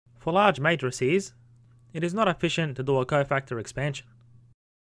For large matrices, it is not efficient to do a cofactor expansion.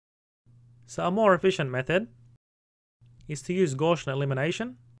 So a more efficient method is to use Gaussian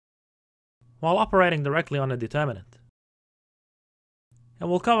elimination while operating directly on a determinant. And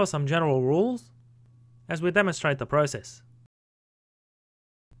we'll cover some general rules as we demonstrate the process.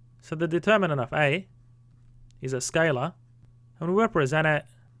 So the determinant of A is a scalar, and we represent it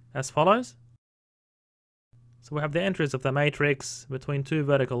as follows. So we have the entries of the matrix between two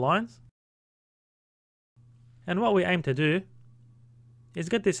vertical lines. And what we aim to do is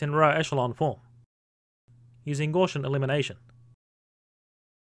get this in row echelon form using Gaussian elimination.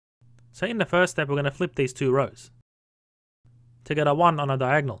 So in the first step, we're going to flip these two rows to get a 1 on a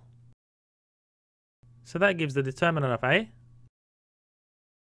diagonal. So that gives the determinant of A.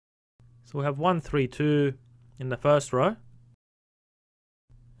 So we have 1, 3, 2 in the first row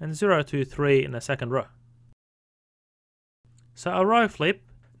and 0, 2, 3 in the second row. So a row flip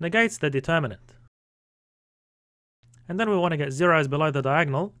negates the determinant. And then we want to get zeros below the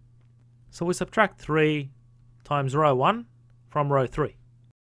diagonal, so we subtract 3 times row 1 from row 3.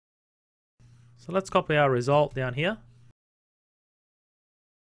 So let's copy our result down here.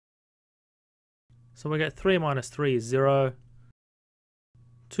 So we get 3 minus 3 is 0,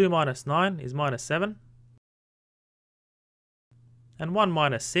 2 minus 9 is minus 7, and 1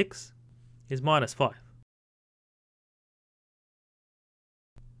 minus 6 is minus 5.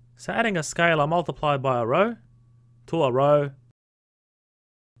 So adding a scalar multiplied by a row to a row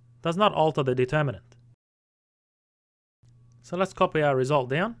does not alter the determinant. So let's copy our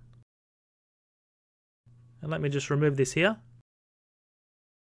result down. And let me just remove this here.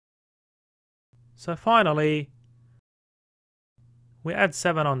 So finally, we add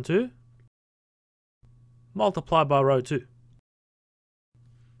 7 on 2, multiplied by row 2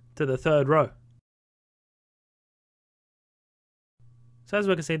 to the third row. So as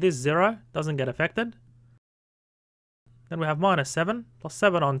we can see, this 0 doesn't get affected. Then we have minus 7 plus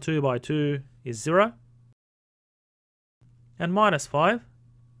 7 on 2 by 2 is 0. And minus 5,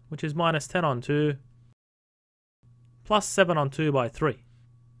 which is minus 10 on 2, plus 7 on 2 by 3,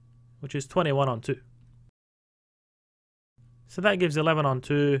 which is 21 on 2. So that gives 11 on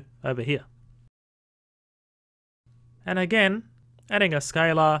 2 over here. And again, adding a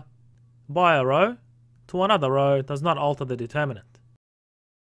scalar by a row to another row does not alter the determinant.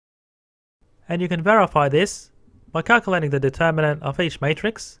 And you can verify this by calculating the determinant of each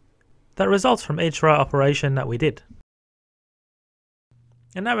matrix that results from each row operation that we did.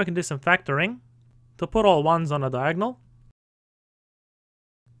 And now we can do some factoring to put all 1s on a diagonal.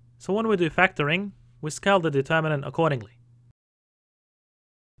 So when we do factoring, we scale the determinant accordingly.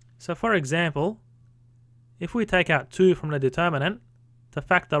 So for example, if we take out 2 from the determinant to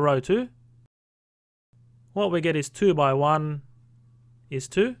factor row 2, what we get is 2 by 1 is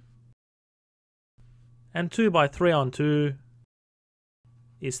 2, and 2 by 3 on 2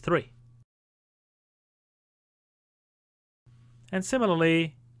 is 3. And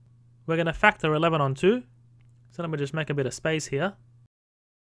similarly, we're going to factor 11 on 2, so let me just make a bit of space here.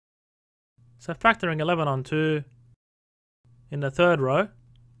 So factoring 11 on 2 in the third row,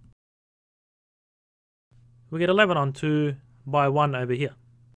 we get 11 on 2 by 1 over here.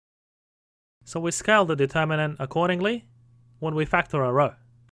 So we scale the determinant accordingly when we factor a row.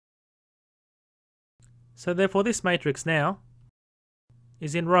 So therefore this matrix now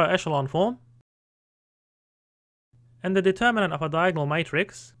is in row echelon form, and the determinant of a diagonal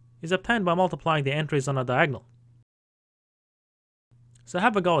matrix is obtained by multiplying the entries on a diagonal. So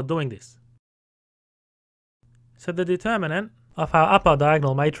have a go at doing this. So the determinant of our upper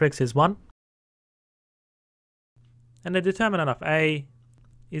diagonal matrix is 1, and the determinant of A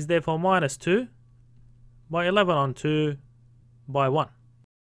is therefore minus 2 by 11 on 2 by 1.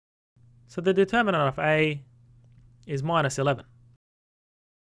 So the determinant of A is minus 11.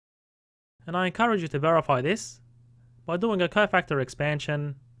 And I encourage you to verify this by doing a cofactor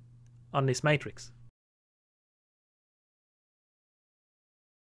expansion on this matrix.